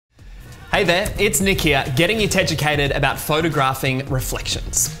Hey there, it's Nick here, getting you educated about photographing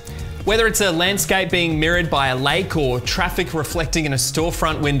reflections. Whether it's a landscape being mirrored by a lake or traffic reflecting in a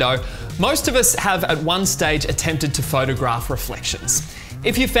storefront window, most of us have at one stage attempted to photograph reflections.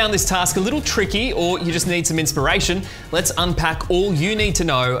 If you found this task a little tricky or you just need some inspiration, let's unpack all you need to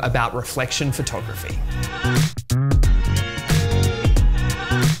know about reflection photography.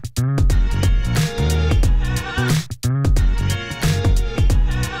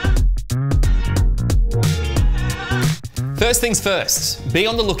 First things first, be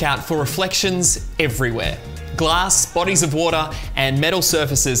on the lookout for reflections everywhere. Glass, bodies of water, and metal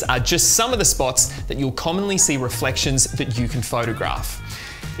surfaces are just some of the spots that you'll commonly see reflections that you can photograph.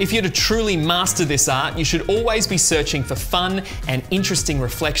 If you're to truly master this art, you should always be searching for fun and interesting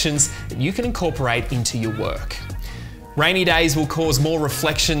reflections that you can incorporate into your work. Rainy days will cause more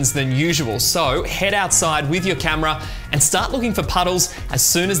reflections than usual, so head outside with your camera and start looking for puddles as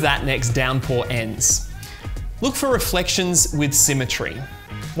soon as that next downpour ends. Look for reflections with symmetry.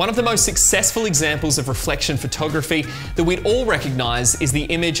 One of the most successful examples of reflection photography that we'd all recognise is the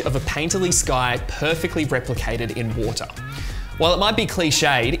image of a painterly sky perfectly replicated in water. While it might be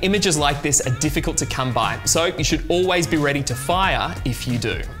cliched, images like this are difficult to come by, so you should always be ready to fire if you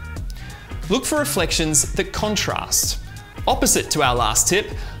do. Look for reflections that contrast. Opposite to our last tip,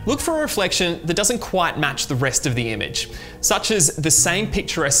 look for a reflection that doesn't quite match the rest of the image, such as the same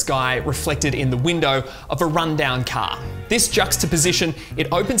picturesque sky reflected in the window of a rundown car. This juxtaposition, it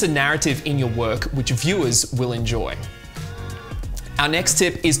opens a narrative in your work which viewers will enjoy. Our next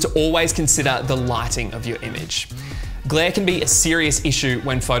tip is to always consider the lighting of your image. Glare can be a serious issue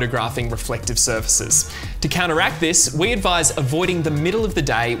when photographing reflective surfaces. To counteract this, we advise avoiding the middle of the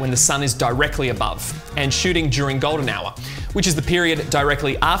day when the sun is directly above, and shooting during golden hour, which is the period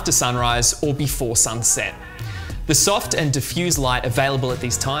directly after sunrise or before sunset. The soft and diffuse light available at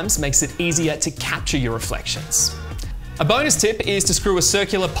these times makes it easier to capture your reflections. A bonus tip is to screw a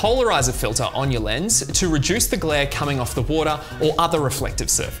circular polarizer filter on your lens to reduce the glare coming off the water or other reflective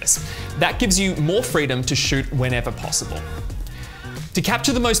surface. That gives you more freedom to shoot whenever possible. To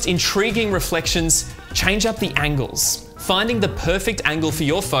capture the most intriguing reflections, change up the angles. Finding the perfect angle for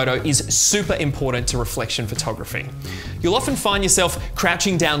your photo is super important to reflection photography. You'll often find yourself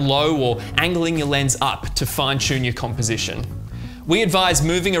crouching down low or angling your lens up to fine-tune your composition. We advise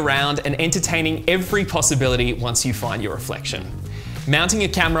moving around and entertaining every possibility once you find your reflection. Mounting your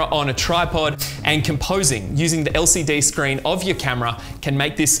camera on a tripod and composing using the LCD screen of your camera can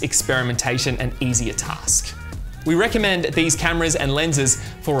make this experimentation an easier task. We recommend these cameras and lenses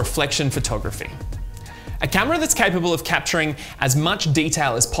for reflection photography. A camera that's capable of capturing as much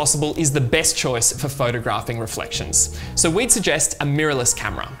detail as possible is the best choice for photographing reflections, so we'd suggest a mirrorless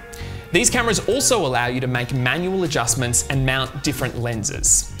camera. These cameras also allow you to make manual adjustments and mount different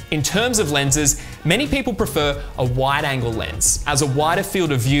lenses. In terms of lenses, many people prefer a wide-angle lens, as a wider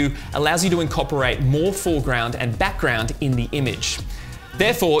field of view allows you to incorporate more foreground and background in the image.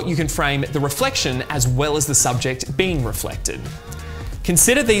 Therefore, you can frame the reflection as well as the subject being reflected.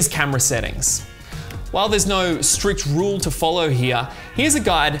 Consider these camera settings. While there's no strict rule to follow here, here's a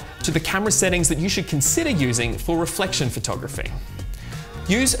guide to the camera settings that you should consider using for reflection photography.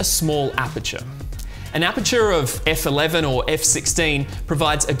 Use a small aperture. An aperture of f11 or f16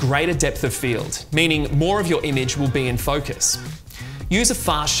 provides a greater depth of field, meaning more of your image will be in focus. Use a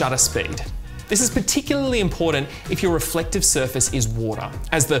fast shutter speed. This is particularly important if your reflective surface is water,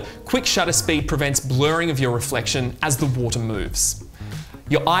 as the quick shutter speed prevents blurring of your reflection as the water moves.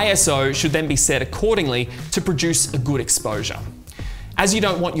 Your ISO should then be set accordingly to produce a good exposure. As you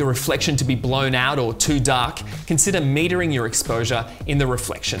don't want your reflection to be blown out or too dark, consider metering your exposure in the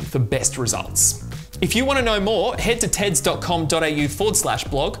reflection for best results. If you want to know more, head to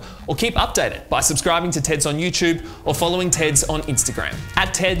teds.com.au/blog or keep updated by subscribing to TEDS on YouTube or following TEDS on Instagram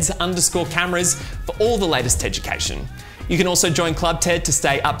 @TEDS_cameras for all the latest education. You can also join Club TED to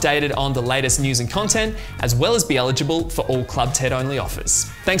stay updated on the latest news and content, as well as be eligible for all Club TED only offers.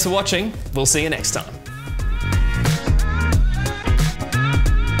 Thanks for watching. We'll see you next time.